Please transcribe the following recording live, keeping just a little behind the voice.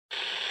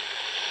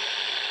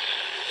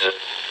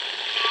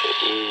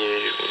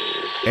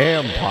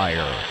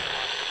Empire.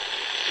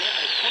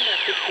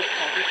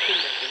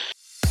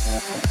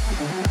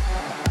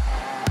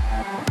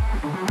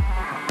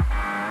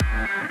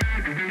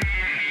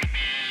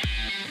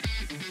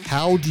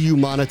 How do you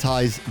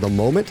monetize the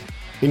moment?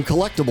 In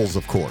collectibles,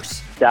 of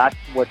course. That's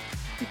what's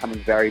becoming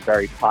very,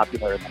 very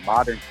popular in the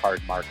modern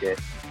card market,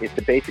 is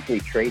to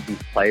basically trade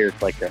these players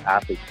like they're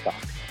athlete stock.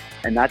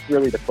 And that's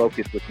really the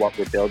focus with what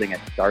we're building at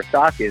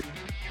StarStock, is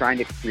trying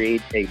to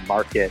create a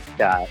market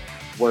that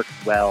works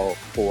well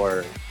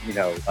for,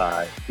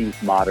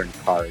 these modern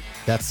cards.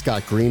 That's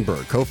Scott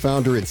Greenberg,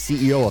 co-founder and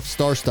CEO of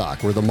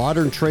StarStock, where the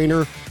modern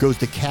trainer goes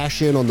to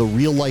cash in on the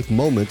real-life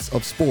moments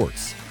of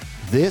sports.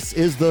 This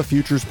is the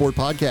Future Sport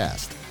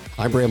Podcast.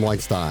 I'm Bram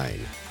Weinstein.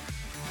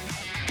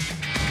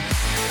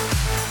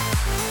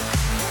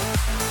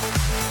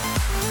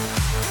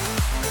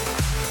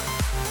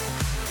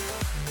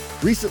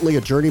 Recently,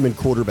 a journeyman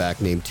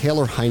quarterback named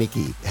Taylor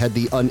Heinicke had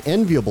the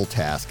unenviable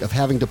task of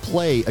having to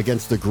play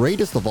against the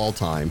greatest of all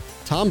time,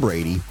 Tom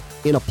Brady,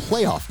 in a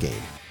playoff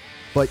game.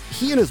 But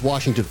he and his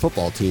Washington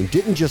football team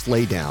didn't just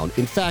lay down.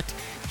 In fact,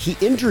 he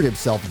injured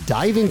himself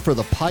diving for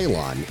the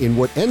pylon in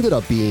what ended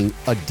up being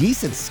a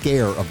decent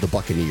scare of the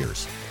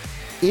Buccaneers.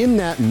 In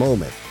that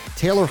moment,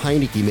 Taylor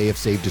Heinicke may have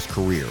saved his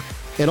career,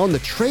 and on the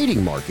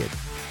trading market,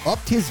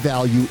 upped his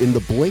value in the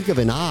blink of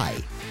an eye.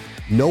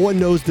 No one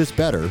knows this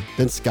better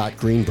than Scott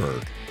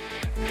Greenberg.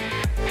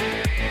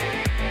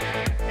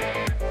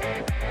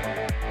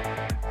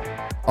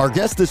 Our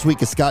guest this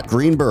week is Scott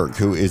Greenberg,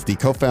 who is the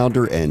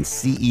co-founder and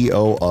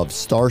CEO of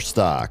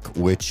StarStock,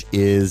 which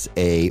is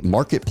a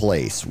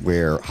marketplace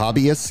where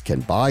hobbyists can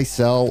buy,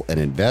 sell, and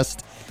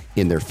invest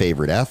in their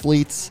favorite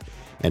athletes.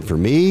 And for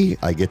me,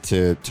 I get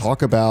to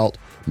talk about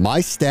my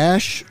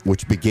stash,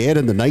 which began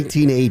in the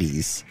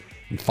 1980s,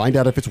 and find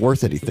out if it's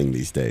worth anything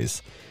these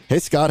days. Hey,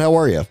 Scott, how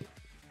are you?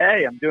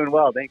 Hey, I'm doing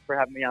well. Thanks for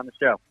having me on the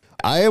show.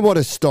 I want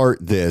to start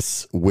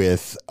this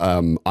with,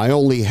 I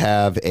only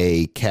have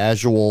a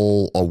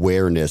casual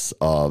awareness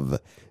of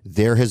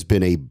there has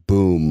been a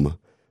boom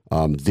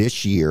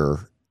this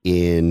year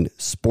in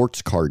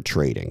sports card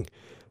trading.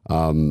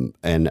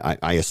 And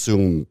I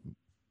assume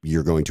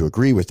you're going to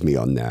agree with me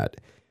on that.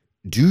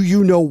 Do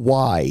you know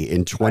why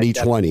in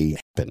 2020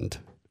 happened?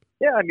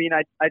 Yeah,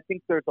 I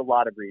think there's a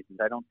lot of reasons.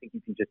 I don't think you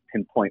can just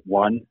pinpoint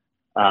one.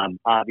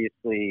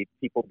 Obviously,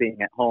 people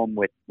being at home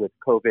with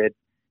COVID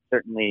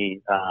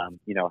certainly,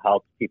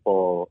 helped.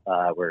 People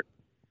were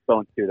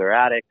going through their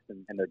attics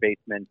and their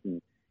basements,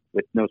 and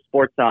with no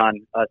sports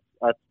on, us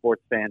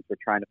sports fans were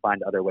trying to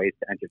find other ways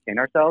to entertain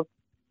ourselves,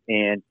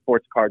 and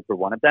sports cards were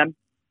one of them.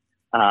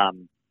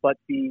 But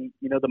the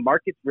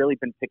market's really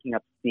been picking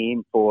up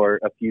steam for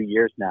a few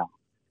years now,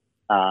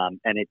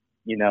 and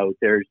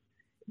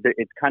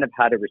it's kind of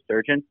had a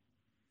resurgence.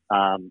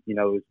 It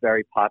was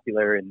very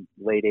popular in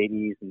late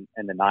 80s and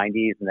the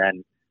 90s, and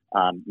then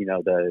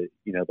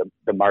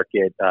the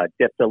market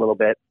dipped a little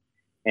bit,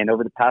 and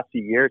over the past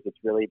few years, it's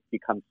really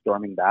become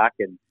storming back.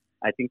 And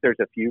I think there's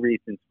a few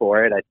reasons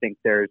for it. I think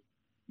there's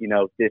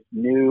this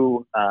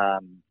new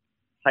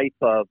type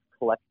of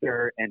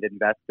collector and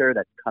investor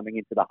that's coming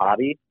into the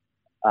hobby,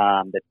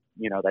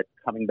 that's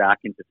coming back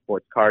into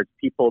sports cards.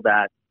 People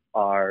that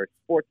are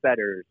sports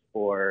bettors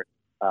or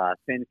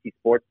fantasy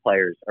sports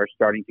players are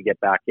starting to get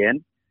back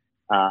in.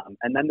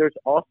 And then there's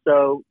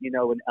also,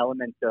 an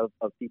element of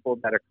people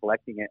that are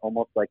collecting it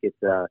almost like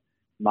it's a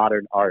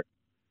modern art.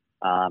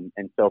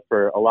 And so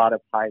for a lot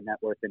of high net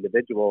worth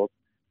individuals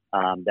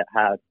that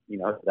have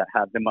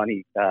the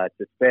money to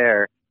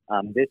spare,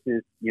 this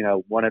is,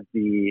 one of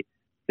the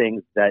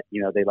things that,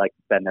 they like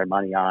to spend their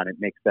money on. It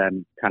makes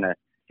them kind of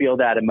feel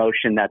that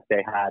emotion that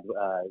they had,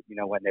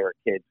 when they were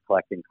kids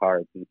collecting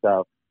cards. And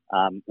so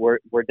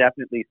we're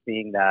definitely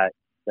seeing that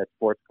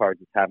sports cards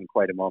is having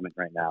quite a moment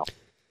right now.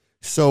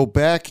 So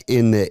back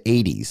in the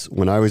 80s,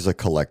 when I was a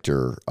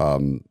collector,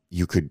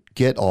 you could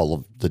get all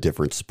of the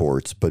different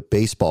sports, but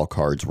baseball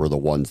cards were the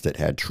ones that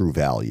had true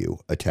value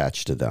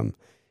attached to them.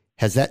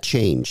 Has that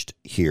changed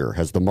here?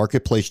 Has the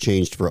marketplace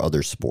changed for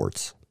other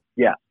sports?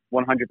 Yeah,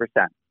 100%.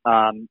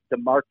 The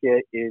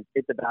market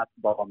it's a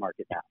basketball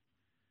market now.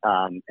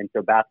 And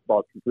so basketball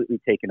is completely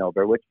taken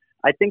over, which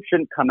I think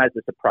shouldn't come as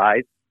a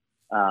surprise.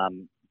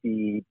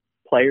 The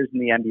players in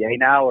the NBA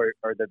now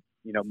are the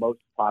most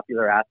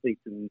popular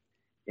athletes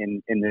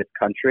in this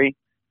country,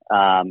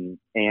 and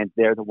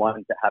they're the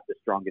ones that have the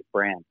strongest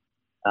brands,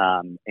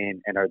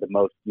 and are the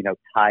most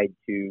tied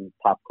to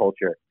pop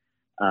culture,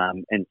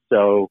 and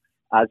so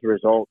as a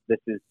result, this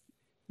is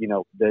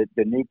the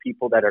new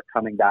people that are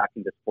coming back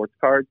into sports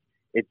cards.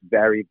 It's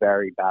very,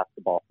 very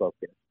basketball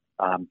focused.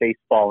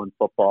 Baseball and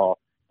football,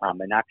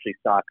 and actually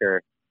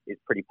soccer is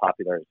pretty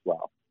popular as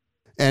well.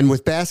 And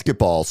with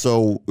basketball,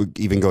 so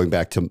even going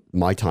back to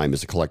my time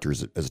as a collector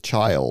as a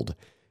child,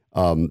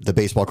 the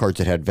baseball cards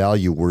that had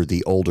value were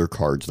the older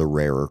cards, the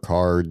rarer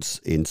cards.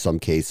 In some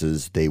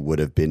cases, they would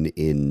have been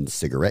in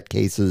cigarette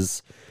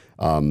cases.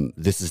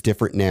 This is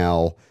different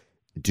now.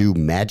 do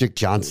Magic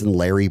Johnson,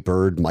 Larry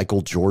Bird,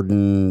 Michael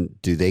Jordan,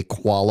 do they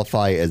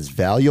qualify as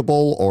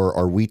valuable, or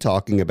are we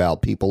talking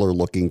about people are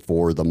looking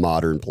for the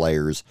modern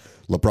players,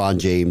 LeBron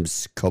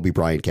James, Kobe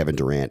Bryant, Kevin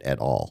Durant et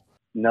al.?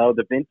 No,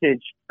 the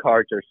vintage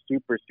cards are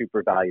super,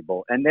 super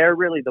valuable, and they're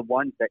really the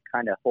ones that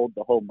kind of hold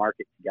the whole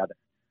market together.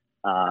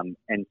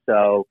 And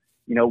so,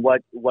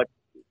 what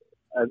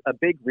a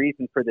big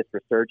reason for this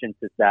resurgence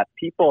is that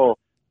people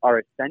are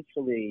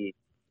essentially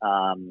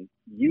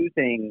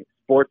using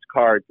sports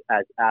cards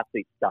as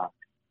athlete stocks.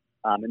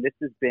 And this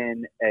has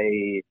been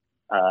a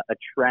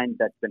trend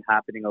that's been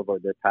happening over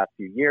the past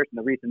few years. And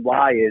the reason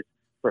why is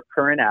for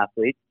current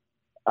athletes,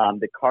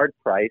 the card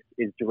price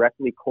is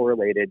directly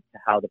correlated to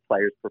how the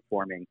player's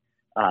performing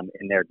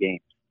in their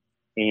games.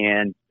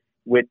 And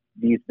with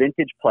these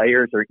vintage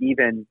players, or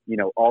even,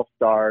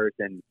 all-stars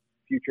and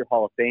future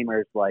Hall of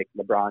Famers like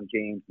LeBron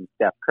James and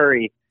Steph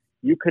Curry,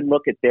 you can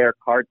look at their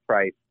card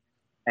price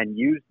and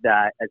use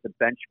that as a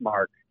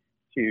benchmark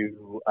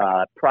to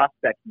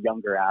prospect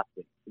younger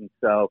athletes. And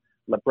so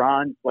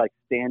LeBron's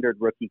standard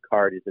rookie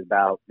card is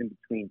about in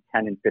between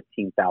 $10,000 and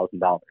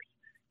 $15,000.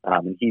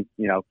 And he's,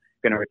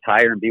 going to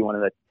retire and be one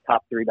of the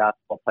top 3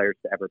 basketball players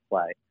to ever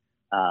play.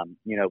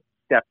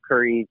 Steph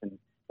Curry's and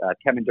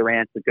Kevin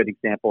Durant's a good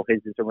example.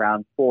 His is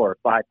around $4,000 or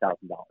 $5,000.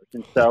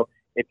 And so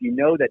if you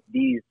know that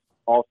these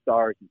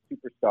all-stars and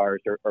superstars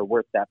are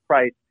worth that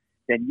price,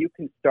 then you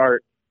can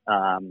start,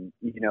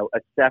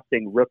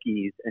 assessing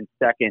rookies and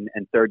second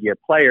and third year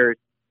players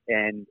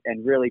and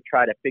really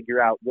try to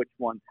figure out which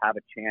ones have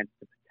a chance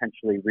to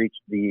potentially reach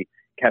the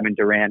Kevin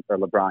Durant or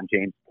LeBron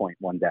James point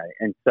one day.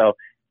 And so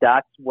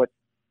that's what's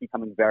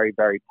becoming very,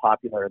 very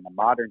popular in the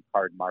modern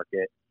card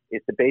market,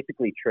 is to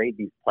basically trade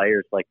these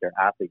players like they're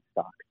athlete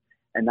stocks.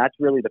 And that's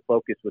really the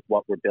focus with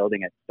what we're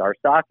building at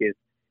StarStock, is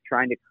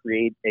trying to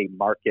create a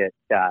market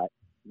that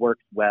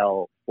works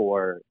well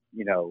for,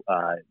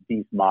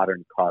 these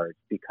modern cards,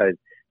 because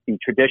the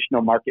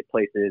traditional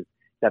marketplaces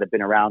that have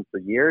been around for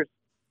years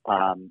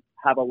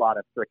have a lot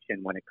of friction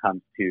when it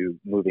comes to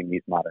moving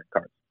these modern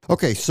cards.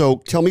 Okay, so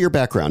tell me your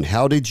background.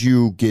 How did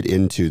you get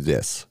into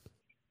this?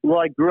 Well,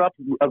 I grew up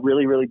a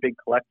really, really big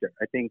collector.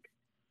 I think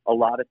a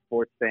lot of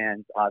sports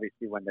fans,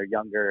 obviously, when they're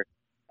younger,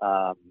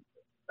 I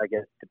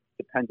guess it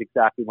depends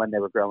exactly when they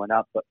were growing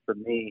up. But for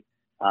me,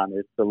 it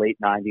was the late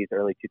 90s,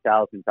 early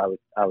 2000s.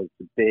 I was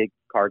a big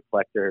card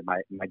collector.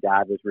 My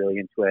dad was really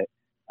into it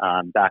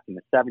back in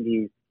the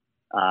 70s.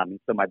 And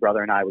so my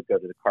brother and I would go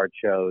to the card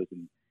shows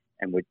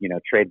and would,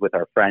 trade with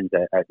our friends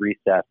at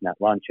recess and at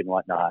lunch and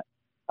whatnot.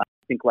 I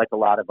think like a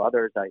lot of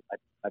others, I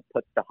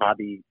put the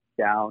hobby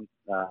down,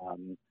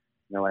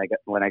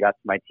 when I got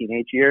to my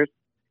teenage years.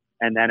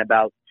 And then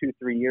about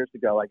 2-3 years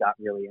ago, I got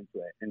really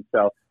into it. And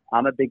so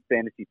I'm a big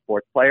fantasy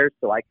sports player.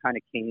 So I kind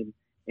of came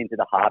into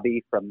the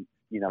hobby from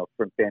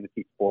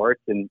fantasy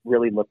sports and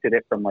really looked at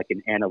it from like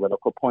an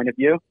analytical point of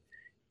view.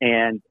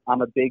 And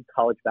I'm a big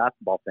college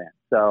basketball fan.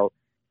 So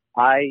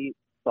I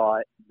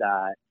thought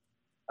that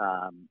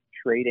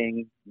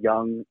trading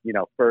young,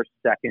 first,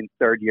 second,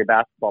 third year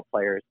basketball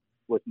players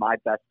was my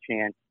best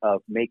chance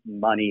of making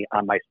money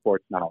on my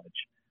sports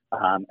knowledge.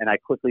 And I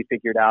quickly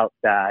figured out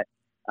that,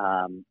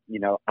 I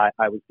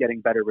was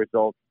getting better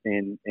results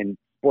in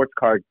sports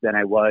cards than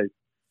I was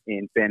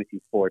in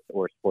fantasy sports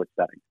or sports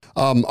betting.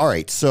 All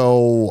right.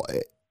 So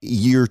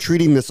you're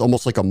treating this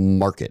almost like a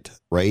market,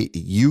 right?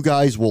 You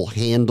guys will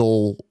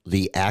handle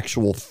the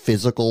actual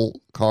physical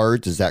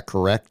cards. Is that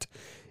correct?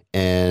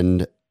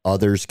 And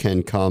others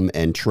can come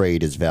and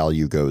trade as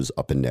value goes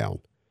up and down.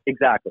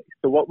 Exactly.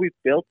 So what we've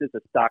built is a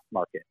stock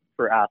market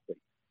for athletes.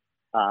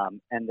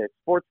 And the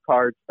sports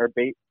cards are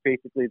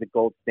basically the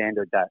gold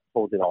standard that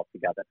holds it all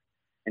together.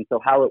 And so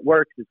how it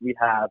works is we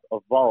have a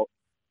vault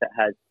that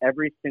has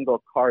every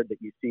single card that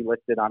you see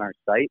listed on our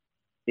site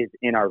is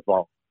in our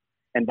vault.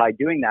 And by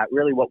doing that,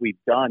 really what we've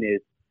done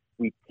is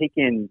we've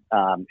taken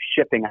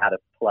shipping out of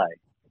play.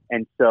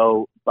 And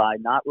so by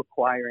not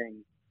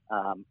requiring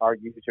our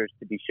users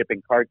to be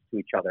shipping cards to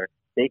each other,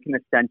 they can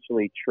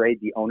essentially trade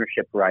the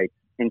ownership rights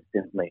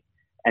instantly.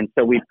 And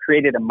so we've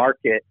created a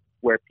market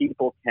where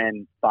people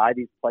can buy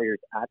these players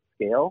at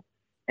scale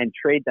and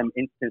trade them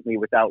instantly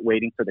without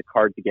waiting for the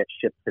card to get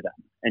shipped to them.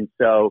 And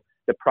so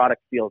the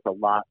product feels a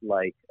lot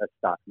like a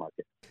stock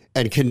market.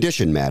 And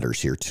condition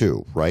matters here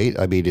too, right?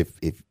 I mean,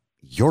 if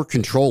you're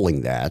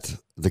controlling that,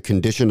 the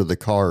condition of the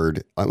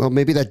card, well,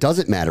 maybe that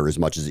doesn't matter as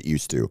much as it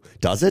used to.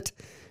 Does it?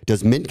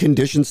 Does mint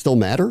condition still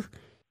matter?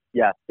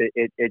 Yes,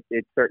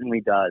 it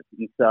certainly does.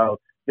 And so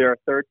there are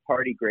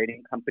third-party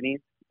grading companies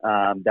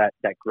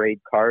that grade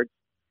cards,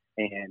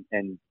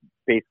 and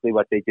basically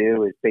what they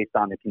do is based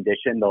on the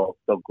condition, they'll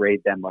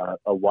grade them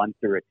a 1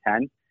 through a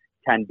 10,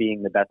 10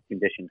 being the best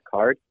conditioned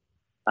card.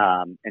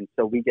 And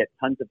so we get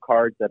tons of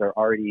cards that are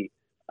already,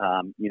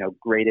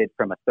 graded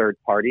from a third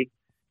party.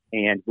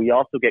 And we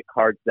also get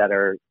cards that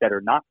are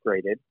not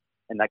graded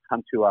and that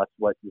come to us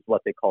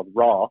what they call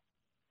raw.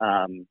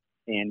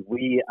 And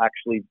we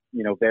actually,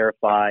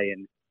 verify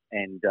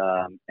and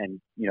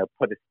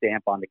put a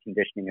stamp on the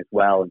conditioning as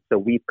well. And so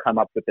we've come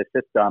up with a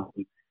system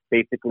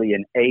basically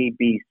an A,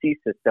 B, C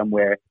system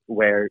where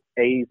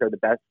A's are the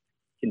best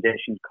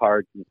conditioned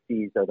cards and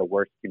C's are the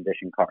worst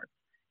conditioned cards.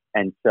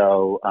 And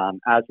so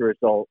as a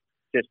result,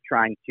 just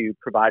trying to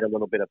provide a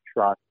little bit of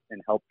trust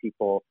and help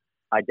people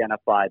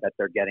identify that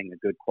they're getting a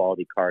good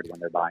quality card when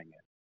they're buying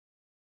it.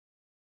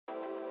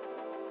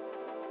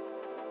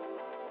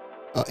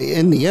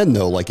 In the end,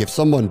 though, like if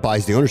someone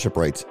buys the ownership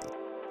rights,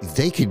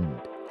 they could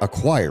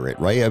acquire it,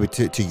 right? I mean,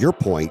 to your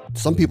point,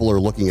 some people are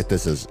looking at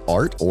this as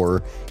art,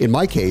 or in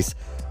my case,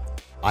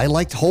 I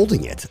liked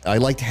holding it. I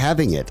liked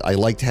having it. I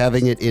liked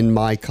having it in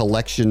my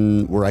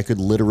collection where I could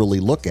literally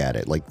look at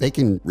it. Like they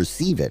can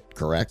receive it,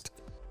 correct?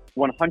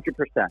 100%.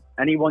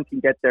 Anyone can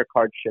get their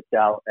card shipped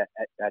out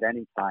at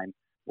any time.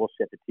 We'll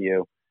ship it to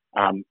you.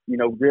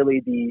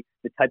 Really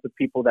the type of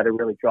people that are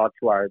really drawn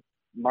to our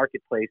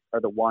marketplace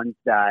are the ones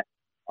that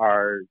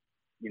are,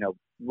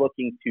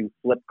 looking to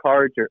flip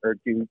cards or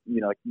do,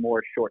 like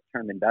more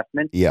short-term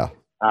investments. Yeah.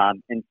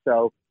 And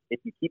so if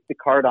you keep the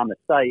card on the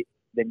site,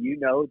 then you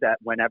know that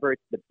whenever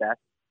it's the best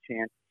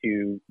chance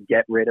to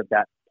get rid of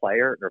that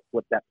player or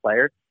flip that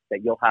player, that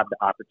you'll have the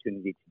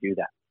opportunity to do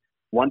that.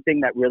 One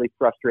thing that really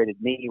frustrated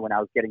me when I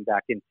was getting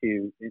back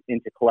into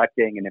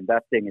collecting and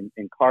investing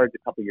in cards a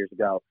couple years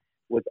ago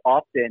was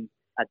often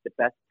at the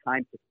best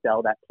time to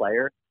sell that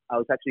player, I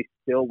was actually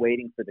still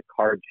waiting for the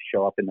card to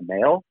show up in the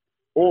mail,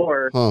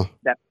 or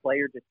that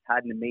player just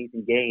had an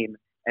amazing game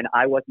and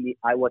I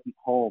wasn't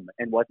home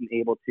and wasn't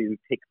able to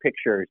take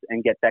pictures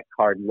and get that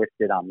card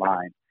listed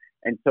online.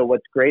 And so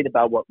what's great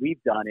about what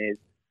we've done is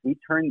we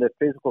turn the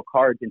physical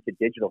cards into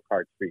digital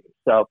cards for you.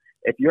 So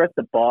if you're at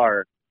the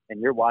bar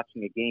and you're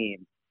watching a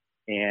game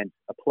and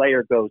a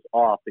player goes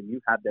off and you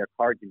have their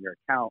cards in your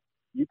account,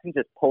 you can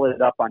just pull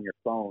it up on your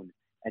phone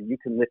and you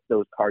can list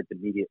those cards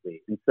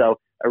immediately. And so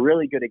a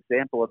really good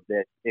example of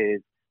this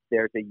is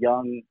there's a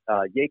young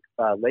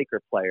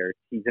Laker player.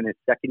 He's in his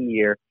second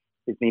year.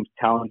 His name's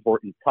Talon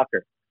Horton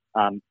Tucker.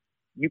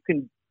 You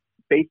can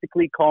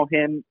basically call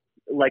him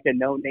like a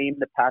no-name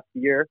the past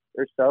year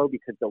or so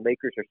because the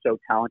Lakers are so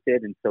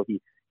talented, and so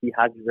he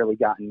hasn't really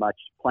gotten much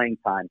playing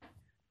time.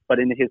 But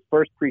in his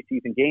first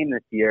preseason game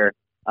this year,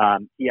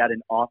 he had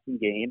an awesome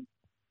game,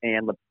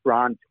 and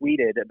LeBron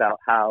tweeted about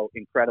how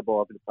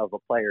incredible of a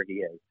player he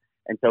is.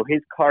 And so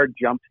his card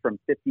jumped from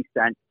 50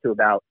 cents to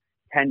about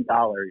 $10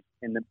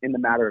 in the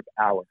matter of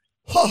hours.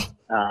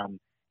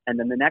 And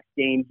then the next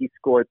game, he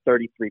scored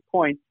 33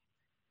 points,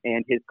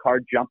 and his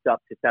card jumped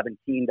up to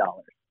 $17.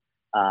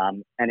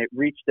 And it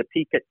reached a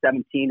peak at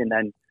 17 and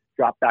then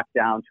dropped back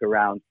down to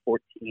around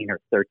 14 or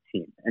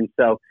 13. And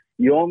so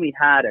you only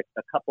had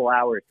a couple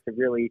hours to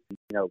really,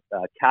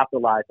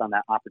 capitalize on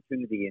that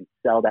opportunity and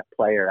sell that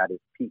player at his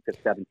peak of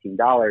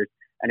 $17.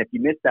 And if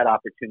you miss that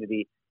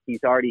opportunity, he's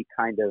already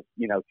kind of,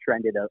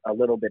 trended a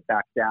little bit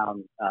back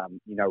down,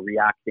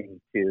 reacting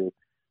to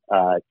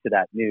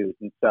that news.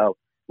 And so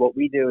what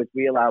we do is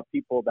we allow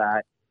people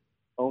that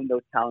own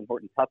those Talon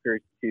Horton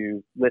Tuckers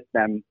to list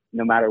them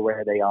no matter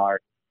where they are,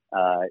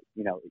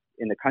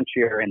 in the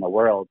country or in the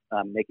world.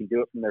 They can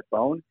do it from their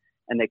phone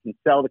and they can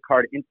sell the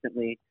card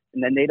instantly.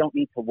 And then they don't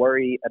need to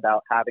worry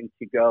about having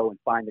to go and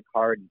find the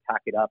card and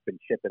pack it up and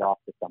ship it off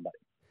to somebody.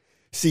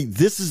 See,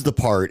 this is the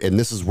part, and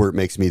this is where it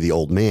makes me the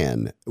old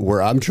man, where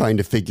I'm trying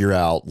to figure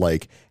out,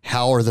 like,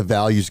 how are the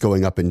values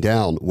going up and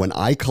down? When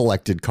I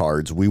collected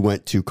cards, we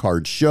went to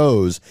card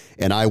shows,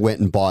 and I went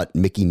and bought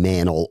Mickey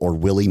Mantle or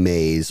Willie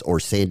Mays or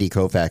Sandy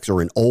Koufax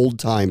or an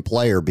old-time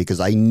player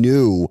because I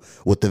knew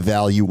what the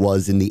value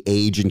was in the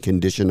age and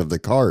condition of the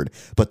card.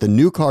 But the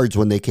new cards,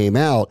 when they came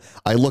out,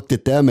 I looked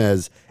at them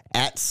as,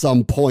 at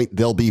some point,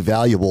 they'll be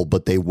valuable,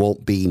 but they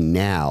won't be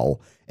now.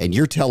 And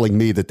you're telling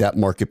me that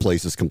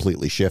marketplace is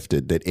completely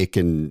shifted, that it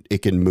can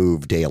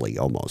move daily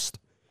almost.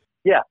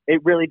 Yeah,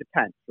 it really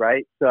depends,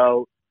 right?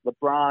 So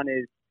LeBron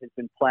has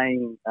been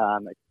playing, I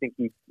think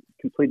he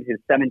completed his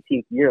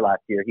 17th year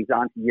last year. He's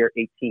on to year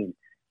 18.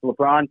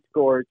 LeBron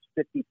scores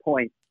 50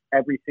 points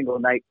every single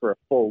night for a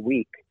full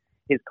week.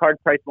 His card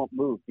price won't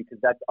move because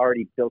that's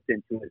already built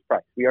into his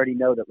price. We already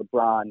know that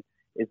LeBron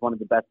is one of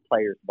the best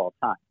players of all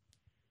time.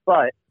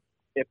 But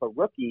if a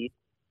rookie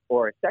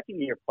or a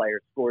second-year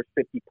player scores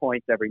 50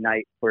 points every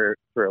night for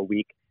a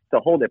week, it's a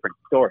whole different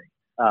story.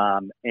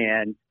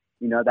 And,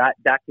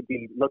 that could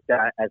be looked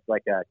at as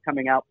like a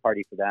coming out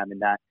party for them,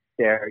 and that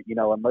they're,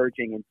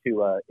 emerging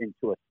into a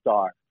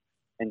star.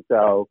 And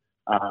so,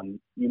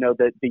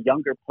 the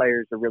younger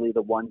players are really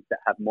the ones that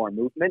have more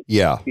movement,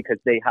 because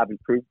they haven't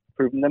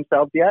proven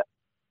themselves yet.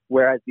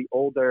 Whereas the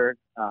older,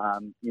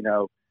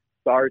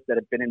 stars that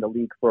have been in the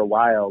league for a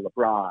while,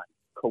 LeBron,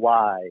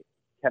 Kawhi,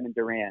 Kevin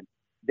Durant,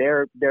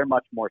 they're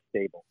much more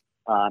stable,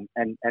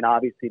 and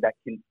obviously that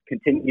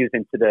continues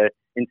into the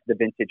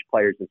vintage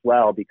players as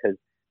well because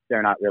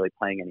they're not really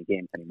playing any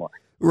games anymore.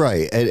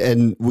 Right,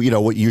 and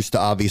what used to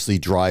obviously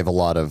drive a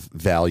lot of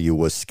value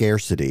was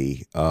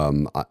scarcity.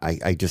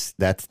 I just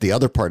that's the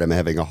other part I'm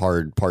having a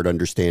hard part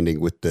understanding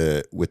with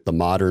the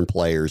modern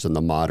players and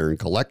the modern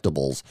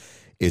collectibles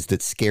is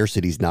that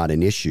scarcity is not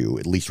an issue,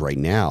 at least right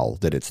now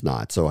that it's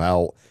not. So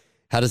how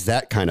does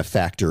that kind of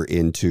factor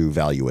into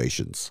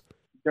valuations?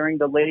 during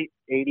the late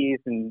 80s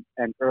and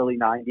early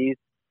 90s,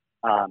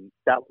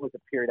 that was a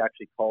period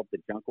actually called the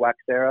junk wax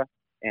era.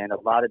 And a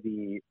lot of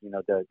the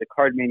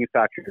card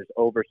manufacturers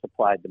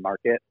oversupplied the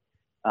market.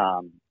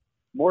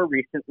 More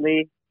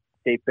recently,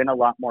 they've been a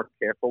lot more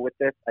careful with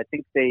this. I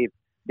think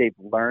they've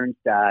learned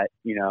that,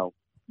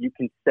 you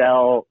can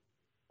sell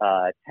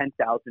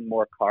 10,000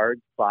 more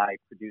cards by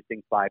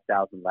producing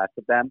 5,000 less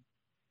of them,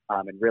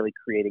 and really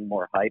creating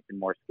more hype and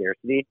more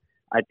scarcity.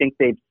 I think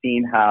they've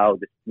seen how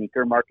the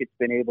sneaker market's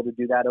been able to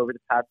do that over the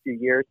past few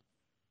years.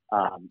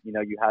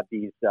 You have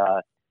these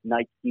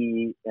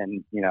Nike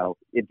and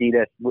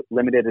Adidas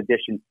limited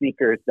edition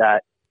sneakers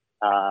that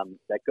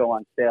go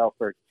on sale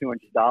for $200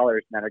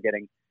 and that are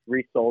getting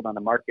resold on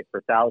the market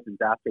for thousands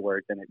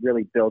afterwards, and it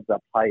really builds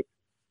up hype,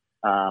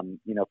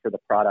 for the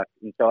product.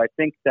 And so I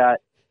think that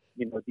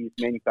these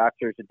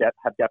manufacturers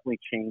have definitely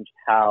changed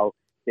how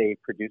they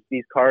produce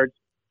these cards.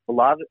 A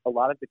lot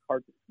of the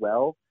cards as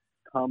well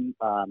come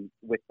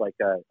with like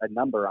a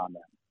number on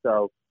them,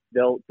 so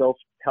they'll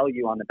tell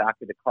you on the back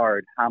of the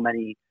card how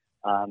many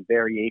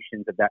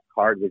variations of that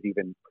card was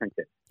even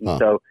printed. And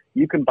so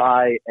you can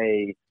buy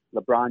a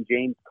LeBron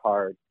James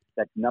card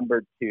that's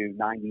numbered to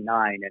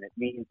 99, and it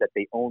means that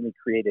they only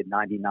created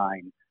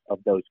 99 of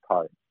those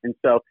cards. And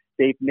so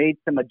they've made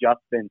some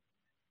adjustments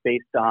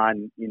based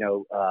on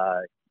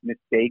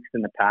mistakes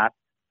in the past,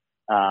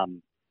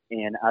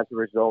 and as a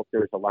result,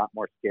 there's a lot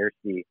more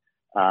scarcity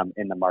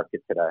in the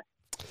market today.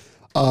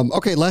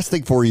 Okay, last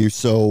thing for you.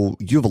 So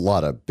you have a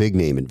lot of big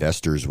name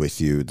investors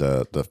with you.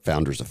 The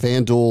founders of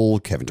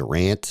FanDuel, Kevin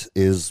Durant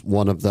is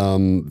one of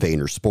them.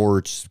 Vayner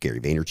Sports, Gary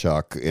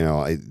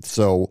Vaynerchuk.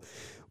 So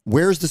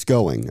where's this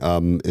going?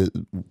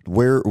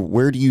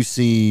 Where do you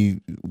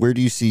see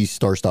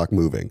StarStock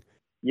moving?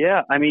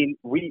 Yeah, I mean,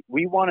 we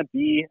want to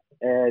be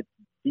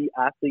the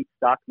athlete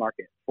stock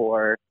market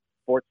for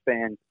sports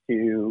fans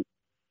to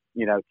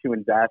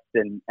invest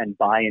and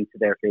buy into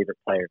their favorite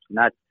players, and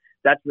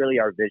that's really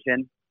our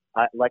vision.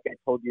 Like I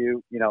told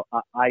you,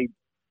 I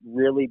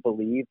really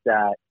believe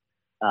that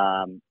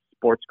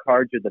sports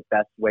cards are the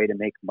best way to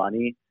make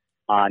money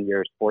on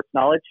your sports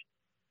knowledge.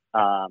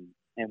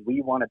 And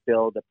we want to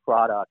build a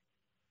product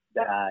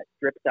that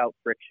strips out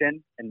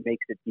friction and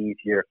makes it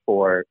easier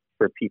for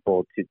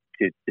people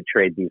to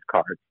trade these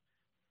cards.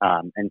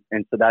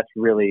 And so that's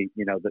really,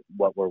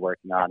 what we're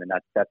working on. And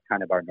that's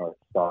kind of our North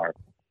Star.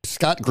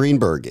 Scott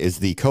Greenberg is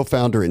the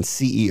co-founder and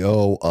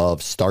CEO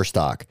of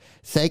StarStock.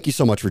 Thank you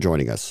so much for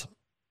joining us.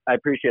 I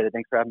appreciate it.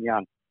 Thanks for having me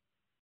on.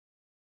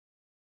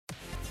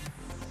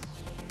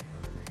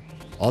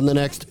 On the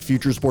next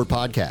Future Sport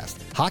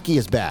podcast, hockey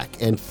is back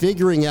and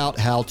figuring out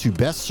how to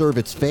best serve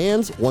its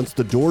fans once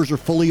the doors are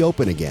fully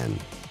open again.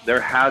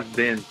 There has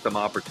been some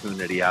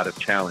opportunity out of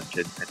Challenge,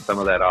 and some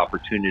of that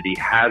opportunity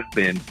has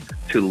been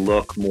to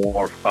look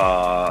more,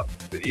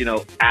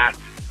 at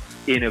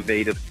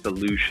innovative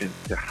solutions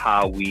to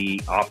how we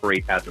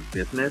operate as a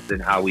business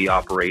and how we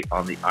operate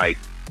on the ice.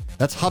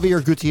 That's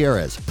Javier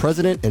Gutierrez,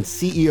 president and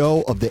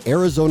CEO of the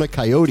Arizona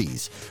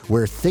Coyotes,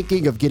 where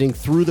thinking of getting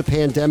through the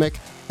pandemic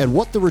and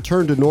what the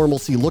return to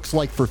normalcy looks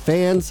like for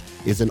fans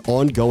is an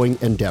ongoing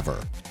endeavor.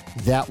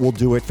 That will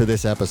do it for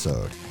this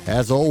episode.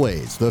 As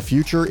always, the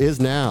future is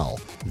now.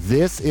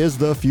 This is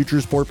the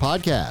Future Sport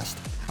Podcast.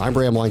 I'm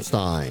Bram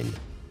Weinstein.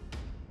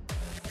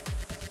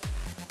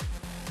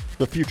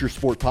 The Future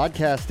Sport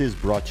Podcast is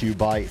brought to you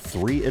by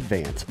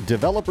 3Advance,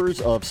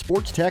 developers of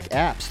sports tech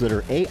apps that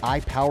are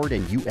AI-powered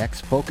and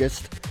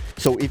UX-focused.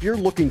 So if you're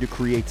looking to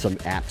create some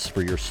apps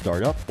for your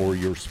startup or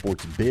your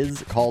sports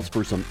biz calls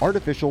for some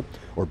artificial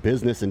or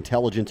business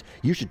intelligence,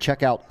 you should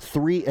check out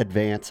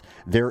 3Advance.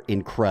 They're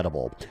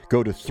incredible.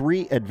 Go to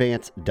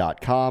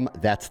 3advance.com.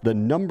 That's the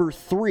number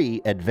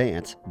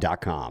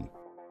 3advance.com.